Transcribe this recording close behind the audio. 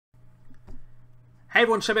Hey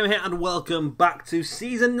everyone, Shabim here and welcome back to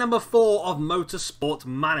season number 4 of Motorsport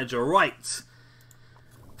Manager. Right,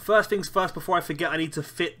 first things first, before I forget, I need to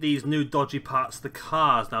fit these new dodgy parts to the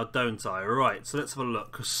cars now, don't I? Right, so let's have a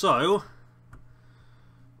look. So,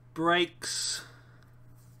 brakes.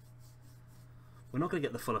 We're not going to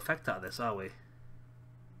get the full effect out of this, are we? I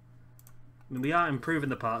mean, we are improving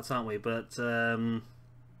the parts, aren't we? But we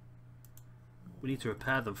need to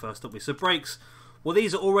repair them first, don't we? So brakes. Well,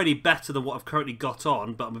 these are already better than what I've currently got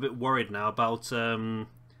on, but I'm a bit worried now about if we'll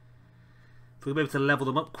be able to level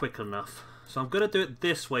them up quick enough. So I'm going to do it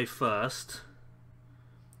this way first.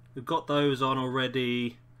 We've got those on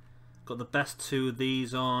already. Got the best two of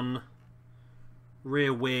these on.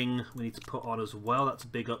 Rear wing we need to put on as well. That's a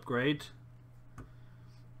big upgrade.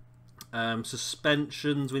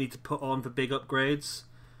 Suspensions we need to put on for big upgrades.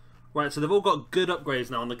 Right, so they've all got good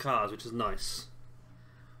upgrades now on the cars, which is nice.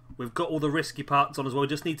 We've got all the risky parts on as well. We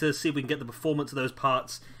just need to see if we can get the performance of those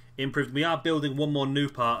parts improved. We are building one more new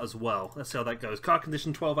part as well. Let's see how that goes. Car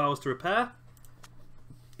condition, 12 hours to repair.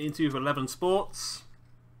 Interview for 11 sports.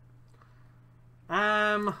 We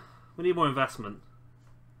need more investment.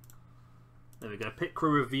 There we go. Pit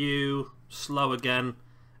crew review. Slow again.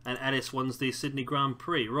 And Ellis wins the Sydney Grand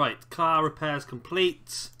Prix. Right, car repairs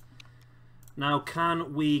complete. Now,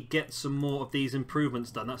 can we get some more of these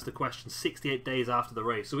improvements done? That's the question. 68 days after the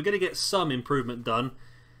race. So we're going to get some improvement done.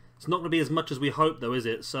 It's not going to be as much as we hope, though, is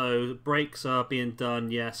it? So brakes are being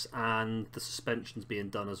done, yes, and the suspension's being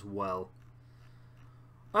done as well.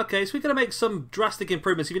 Okay, so we're going to make some drastic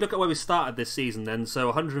improvements. If you look at where we started this season, then, so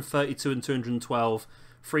 132 and 212,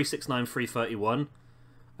 369, 331,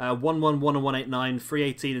 111 and 189,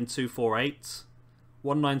 318 and 248,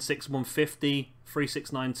 196, 150,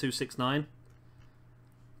 369, 269.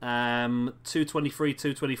 223,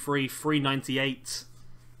 223, 398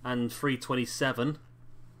 and 327,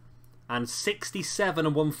 and 67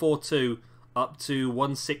 and 142 up to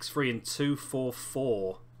 163 and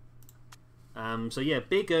 244. So yeah,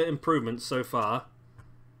 bigger improvements so far.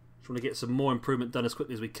 Just want to get some more improvement done as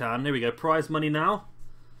quickly as we can. There we go. Prize money now.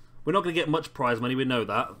 We're not going to get much prize money, we know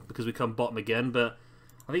that, because we come bottom again, but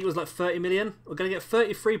I think it was like 30 million. We're going to get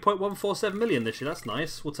 33.147 million this year. That's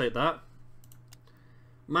nice. We'll take that.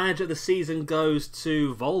 Manager of the season goes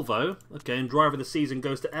to Volvo. Okay, and driver of the season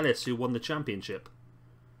goes to Ellis, who won the championship.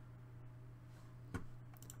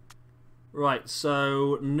 Right,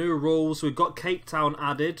 so new rules. We've got Cape Town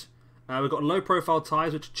added. We've got low profile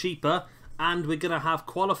tyres, which are cheaper. And we're going to have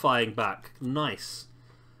qualifying back. Nice.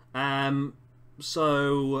 So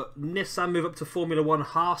Nissan move up to Formula 1.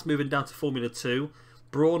 Haas moving down to Formula 2.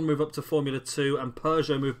 Braun move up to Formula 2. And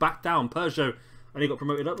Peugeot move back down. Peugeot only got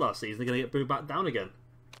promoted up last season. They're going to get moved back down again.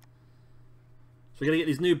 We're going to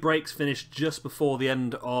get these new brakes finished just before the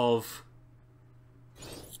end of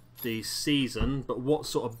the season, but what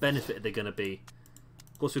sort of benefit are they going to be?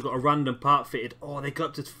 Of course, we've got a random part fitted. Oh, they got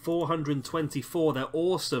up to 424. They're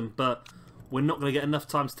awesome, but we're not going to get enough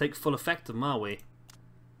time to take full effect of them, are we?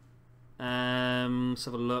 Let's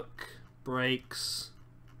have a look. Brakes.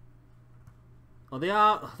 Oh,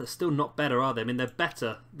 they're still not better, are they? I mean, they're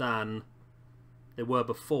better than they were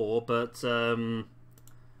before, but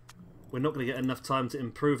we're not going to get enough time to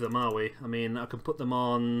improve them, are we? I mean, I can put them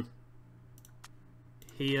on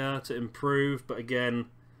here to improve, but again,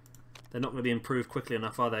 they're not going to be improved quickly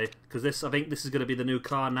enough, are they? Because this, I think this is going to be the new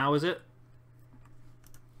car now, is it?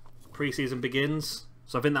 Pre-season begins.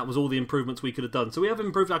 So I think that was all the improvements we could have done. So we have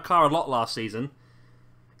improved our car a lot last season.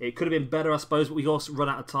 It could have been better, I suppose, but we also run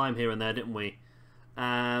out of time here and there, didn't we?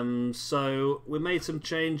 So we made some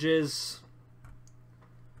changes.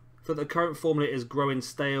 For the current formula is growing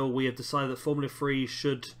stale, we have decided that Formula 3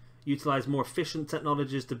 should utilise more efficient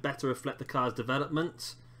technologies to better reflect the car's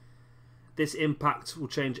development. This impact will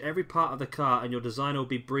change every part of the car, and your designer will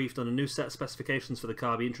be briefed on a new set of specifications for the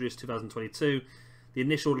car be introduced in 2022. The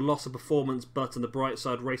initial loss of performance, but on the bright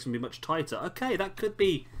side, racing will be much tighter. Okay, that could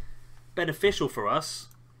be beneficial for us.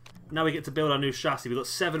 Now we get to build our new chassis. We've got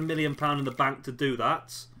 £7 million in the bank to do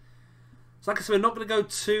that. So like I said, we're not going to go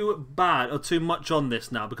too bad or too much on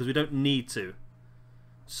this now because we don't need to.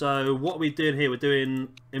 So what we're doing here, we're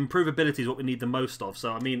doing improvability is what we need the most of.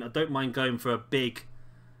 So I mean, I don't mind going for a big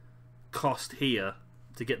cost here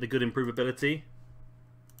to get the good improvability.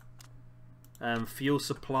 Fuel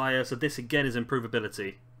supplier. So this again is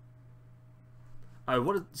improvability.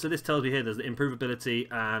 Oh, so this tells me here there's the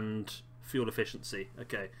improvability and fuel efficiency.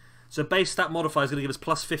 Okay. So base stat modifier is going to give us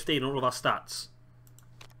plus 15 on all of our stats.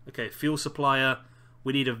 Okay, fuel supplier,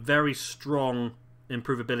 we need a very strong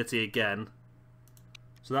improvability again.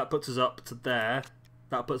 So that puts us up to there.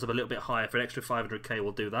 That puts us up a little bit higher. For an extra 500k,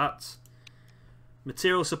 we'll do that.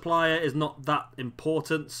 Material supplier is not that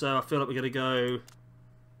important, so I feel like we're going to go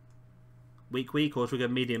weak, or should we go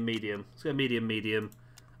medium? Let's go medium.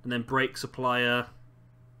 And then brake supplier.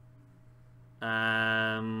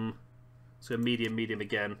 Let's go medium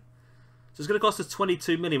again. So it's going to cost us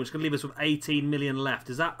 22 million, which is going to leave us with 18 million left.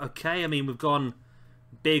 Is that okay? I mean, we've gone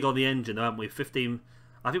big on the engine, haven't we? 15.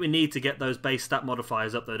 I think we need to get those base stat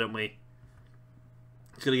modifiers up, though, don't we?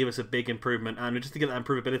 It's going to give us a big improvement, and we just need to get that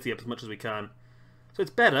improvability up as much as we can. So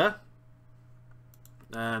it's better.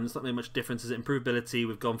 There's not really much difference. Is it improvability?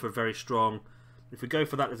 We've gone for very strong. If we go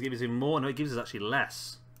for that, does it give us even more? No, it gives us actually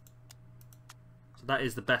less. So that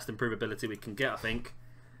is the best improvability we can get, I think.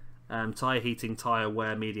 Tyre heating, tyre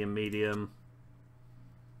wear, medium.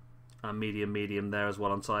 And medium there as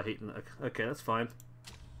well on tyre heating. Okay, that's fine.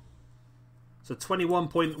 So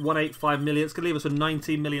 21.185 million. It's going to leave us with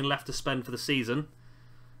 19 million left to spend for the season.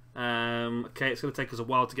 Okay, it's going to take us a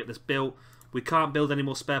while to get this built. We can't build any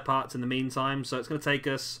more spare parts in the meantime, so it's going to take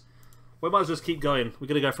us... We might as well just keep going. We're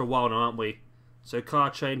going to go for a while now, aren't we? So car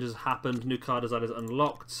change has happened. New car design is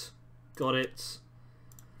unlocked. Got it.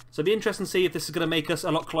 So it'd be interesting to see if this is going to make us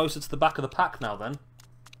a lot closer to the back of the pack now then.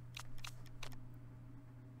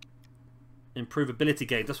 Improvability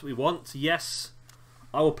gains. That's what we want. Yes.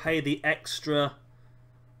 I will pay the extra...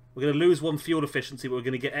 We're going to lose one fuel efficiency, but we're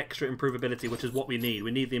going to get extra improvability, which is what we need.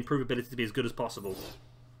 We need the improvability to be as good as possible.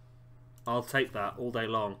 I'll take that all day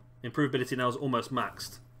long. Improvability now is almost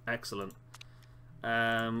maxed. Excellent.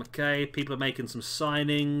 Okay, people are making some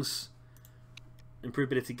signings.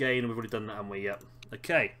 Improvability gain, we've already done that, haven't we? Yep.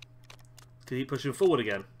 Okay. Let's keep pushing forward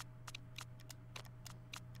again.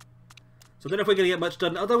 So I don't know if we're going to get much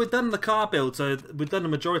done. Although we've done the car build, so we've done the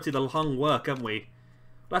majority of the hung work, haven't we?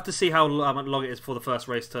 We'll have to see how long it is before the first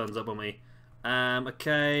race turns up, won't we?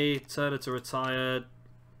 Okay, Turner to retired.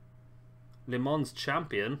 Le Mans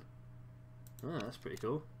champion. Oh, that's pretty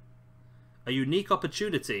cool. A unique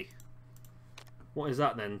opportunity. What is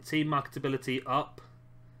that then? Team marketability up.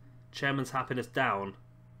 Chairman's happiness down.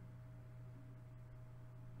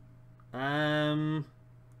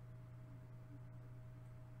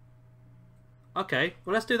 Okay,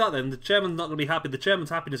 well let's do that then. The chairman's not going to be happy. The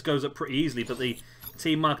chairman's happiness goes up pretty easily, but the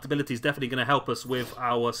team marketability is definitely going to help us with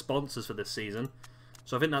our sponsors for this season.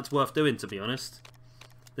 So I think that's worth doing, to be honest.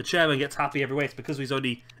 The chairman gets happy every race because he's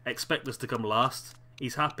only expect us to come last.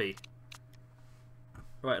 He's happy.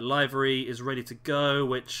 Right, livery is ready to go,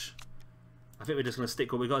 which I think we're just going to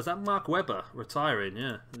stick with what we got. Is that Mark Webber retiring?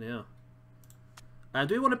 Yeah. And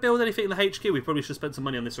do we want to build anything in the HQ? We probably should spend some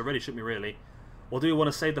money on this already, shouldn't we, really? Or do we want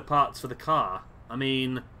to save the parts for the car? I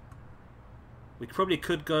mean, we probably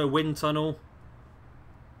could go wind tunnel.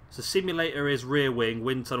 So simulator is rear wing,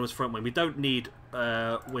 wind tunnel is front wing. We don't need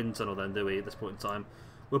wind tunnel then, do we, at this point in time?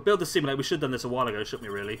 We'll build the simulator. We should have done this a while ago, shouldn't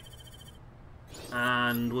we, really?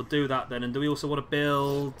 And we'll do that then. And do we also want to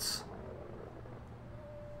build...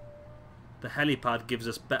 The helipad gives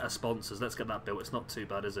us better sponsors. Let's get that built. It's not too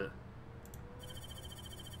bad, is it?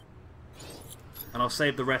 And I'll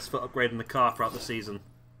save the rest for upgrading the car throughout the season.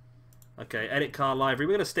 Okay, edit car livery.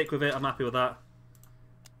 We're going to stick with it. I'm happy with that.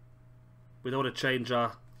 We don't want to change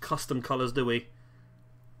our custom colours, do we?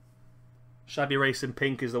 Shabby Racing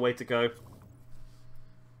Pink is the way to go.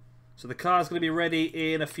 So the car's going to be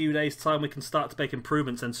ready in a few days' time. We can start to make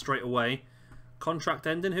improvements then straight away. Contract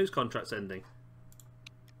ending? Whose contract's ending?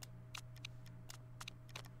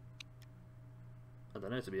 I don't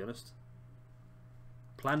know, to be honest.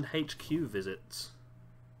 Planned HQ visits.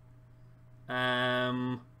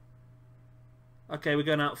 Okay, we're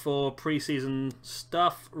going out for pre-season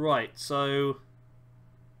stuff. Right, so...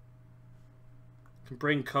 Can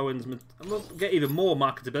bring Cohen's... We'll get even more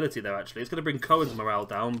marketability there, actually. It's going to bring Cohen's morale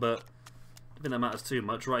down, but I don't think that matters too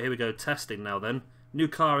much. Right, here we go. Testing now, then. New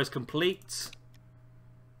car is complete.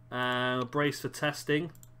 Brace for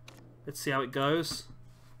testing. Let's see how it goes.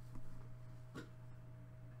 I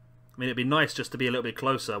mean, it'd be nice just to be a little bit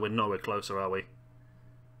closer. We're nowhere closer, are we?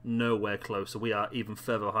 Nowhere closer. We are even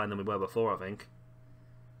further behind than we were before, I think.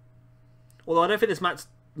 Although I don't think this match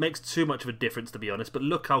makes too much of a difference, to be honest. But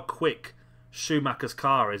look how quick Schumacher's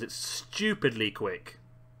car is. It's stupidly quick.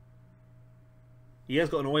 He has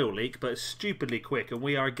got an oil leak, but it's stupidly quick. And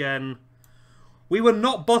we are again... We were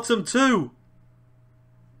not bottom two!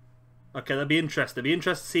 Okay, that'd be interesting. It'd be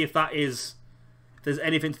interesting to see if that is... If there's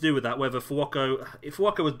anything to do with that, whether Fuoco... If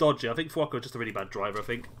Fuoco was dodgy, I think Fuoco was just a really bad driver, I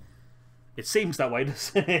think. It seems that way,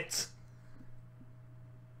 doesn't it?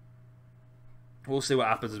 We'll see what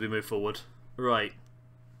happens as we move forward. Right.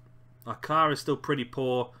 Our car is still pretty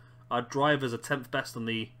poor. Our drivers are 10th best on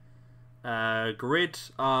the grid.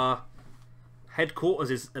 Our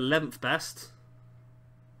headquarters is 11th best.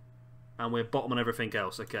 And we're bottom on everything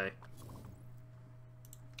else. Okay.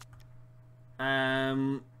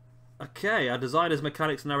 Okay, our designers,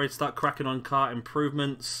 mechanics, and ready to start cracking on car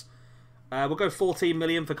improvements. We'll go 14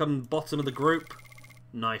 million for coming bottom of the group.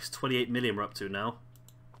 Nice, 28 million we're up to now.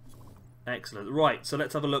 Excellent. Right, so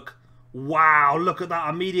let's have a look. Wow, look at that,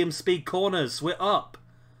 our medium speed corners. We're up.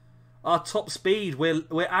 Our top speed,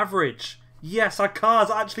 we're average. Yes, our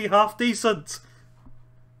car's actually half decent.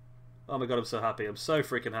 Oh my god, I'm so happy. I'm so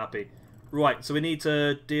freaking happy. Right, so we need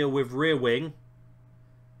to deal with rear wing.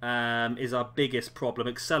 Is our biggest problem.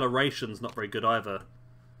 Acceleration's not very good either.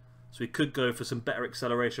 So we could go for some better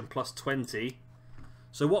acceleration, plus 20.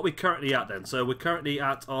 So what are we currently at then? So we're currently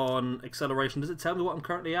at on acceleration. Does it tell me what I'm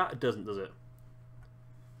currently at? It doesn't, does it?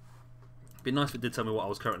 It'd be nice if it did tell me what I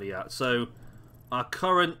was currently at. So our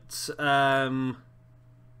current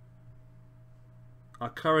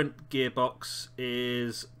gearbox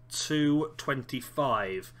is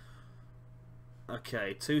 225.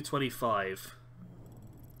 Okay, 225.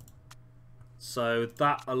 So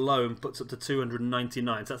that alone puts up to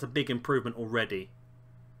 299. So that's a big improvement already,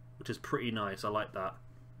 which is pretty nice. I like that.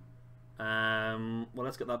 Well,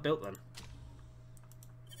 let's get that built then.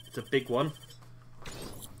 It's a big one.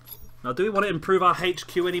 Now, do we want to improve our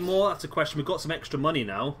HQ anymore? That's a question. We've got some extra money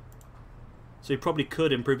now, so we probably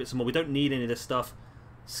could improve it some more. We don't need any of this stuff.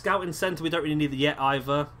 Scouting Centre, we don't really need it yet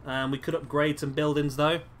either. We could upgrade some buildings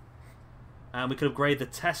though. We could upgrade the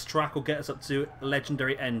test track, will get us up to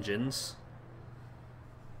legendary engines.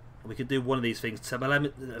 We could do one of these things.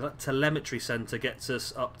 Telemetry Centre gets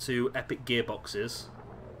us up to epic gearboxes.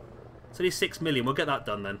 It's only 6 million. We'll get that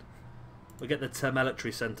done then. We'll get the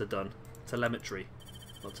Telemetry Centre done. Telemetry.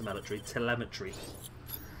 Not telemetry. Telemetry.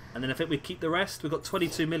 And then I think we keep the rest. We've got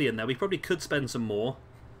 22 million there. We probably could spend some more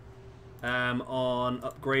on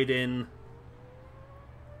upgrading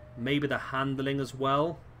maybe the handling as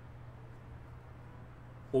well.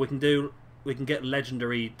 Or we can get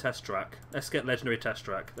legendary test track. Let's get legendary test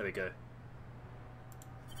track. There we go.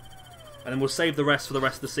 And then we'll save the rest for the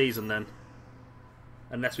rest of the season then.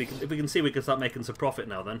 Unless we can, if we can see we can start making some profit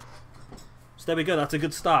now then. So there we go, that's a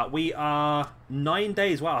good start. We are 9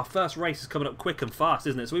 days. Wow, our first race is coming up quick and fast,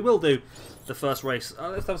 isn't it? So we will do the first race.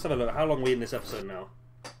 Let's have a look. How long are we in this episode now?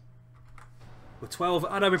 We're 12.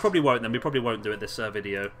 Oh no, we probably won't then. We probably won't do it this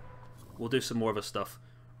video. We'll do some more other stuff.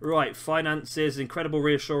 Right, finances, incredible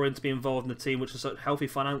reassurance to be involved in the team, which is such healthy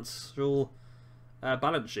financial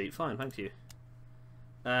balance sheet. Fine, thank you.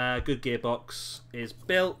 Good gearbox is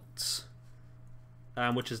built,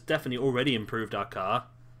 which has definitely already improved our car.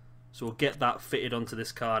 So we'll get that fitted onto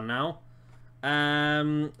this car now.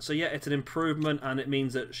 So yeah, it's an improvement, and it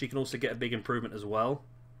means that she can also get a big improvement as well.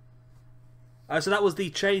 So that was the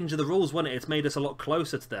change of the rules, wasn't it? It's made us a lot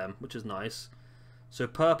closer to them, which is nice. So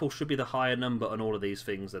purple should be the higher number on all of these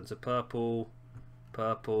things then. So purple,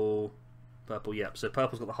 purple, purple, yep. So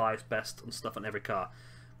purple's got the highest, best and stuff on every car.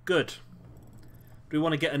 Good. Do we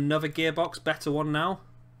want to get another gearbox, better one now?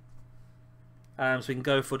 So we can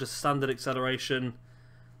go for just standard acceleration.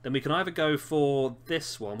 Then we can either go for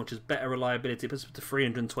this one, which is better reliability, puts it to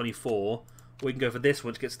 324. Or we can go for this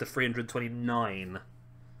one, which gets to 329.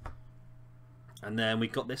 And then we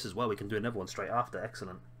got this as well. We can do another one straight after.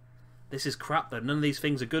 Excellent. This is crap though. None of these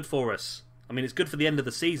things are good for us. I mean, it's good for the end of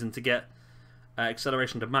the season to get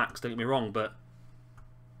acceleration to max, don't get me wrong, but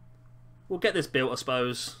we'll get this built, I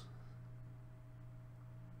suppose.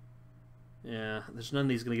 Yeah, there's none of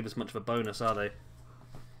these going to give us much of a bonus, are they?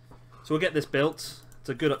 So we'll get this built. It's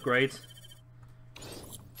a good upgrade.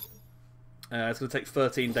 It's going to take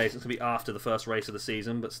 13 days. It's going to be after the first race of the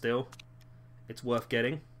season, but still, it's worth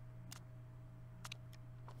getting.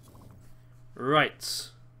 Right.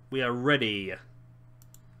 We are ready.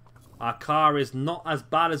 Our car is not as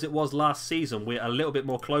bad as it was last season. We're a little bit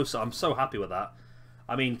more closer. I'm so happy with that.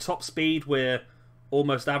 I mean, top speed, we're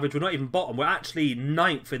almost average. We're not even bottom. We're actually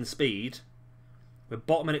 9th in speed. We're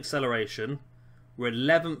bottom in acceleration. We're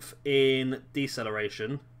 11th in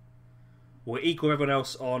deceleration. We're equal with everyone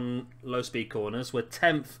else on low speed corners. We're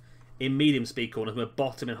 10th in medium speed corners. We're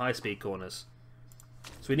bottom in high speed corners.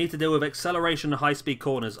 So we need to deal with acceleration and high speed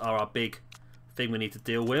corners are our big thing we need to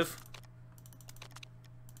deal with.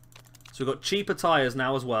 So we've got cheaper tyres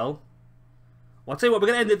now as well. Well, I'll tell you what, we're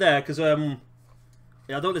going to end it there because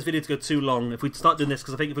yeah, I don't want this video to go too long if we start doing this,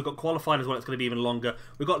 because I think if we've got qualifying as well, it's going to be even longer.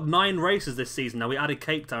 We've got 9 races this season now. We added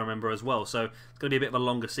Cape Town, remember, as well, so it's going to be a bit of a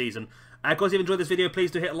longer season. Of course, if you enjoyed this video, please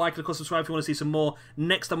do hit a like and of course subscribe if you want to see some more.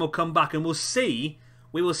 Next time we'll come back and we will see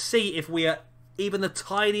if we are even the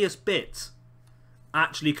tiniest bit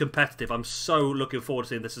actually competitive. I'm so looking forward to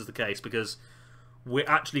seeing this is the case, because we're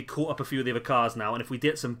actually caught up a few of the other cars now, and if we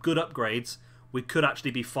did some good upgrades, we could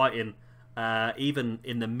actually be fighting even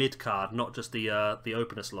in the mid card, not just the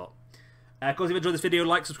opener slot. Of course, if you enjoyed this video,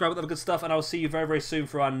 like, subscribe, all that good stuff, and I'll see you very, very soon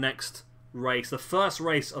for our next race. The first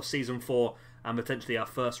race of Season 4, and potentially our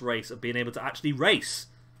first race of being able to actually race.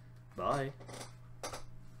 Bye.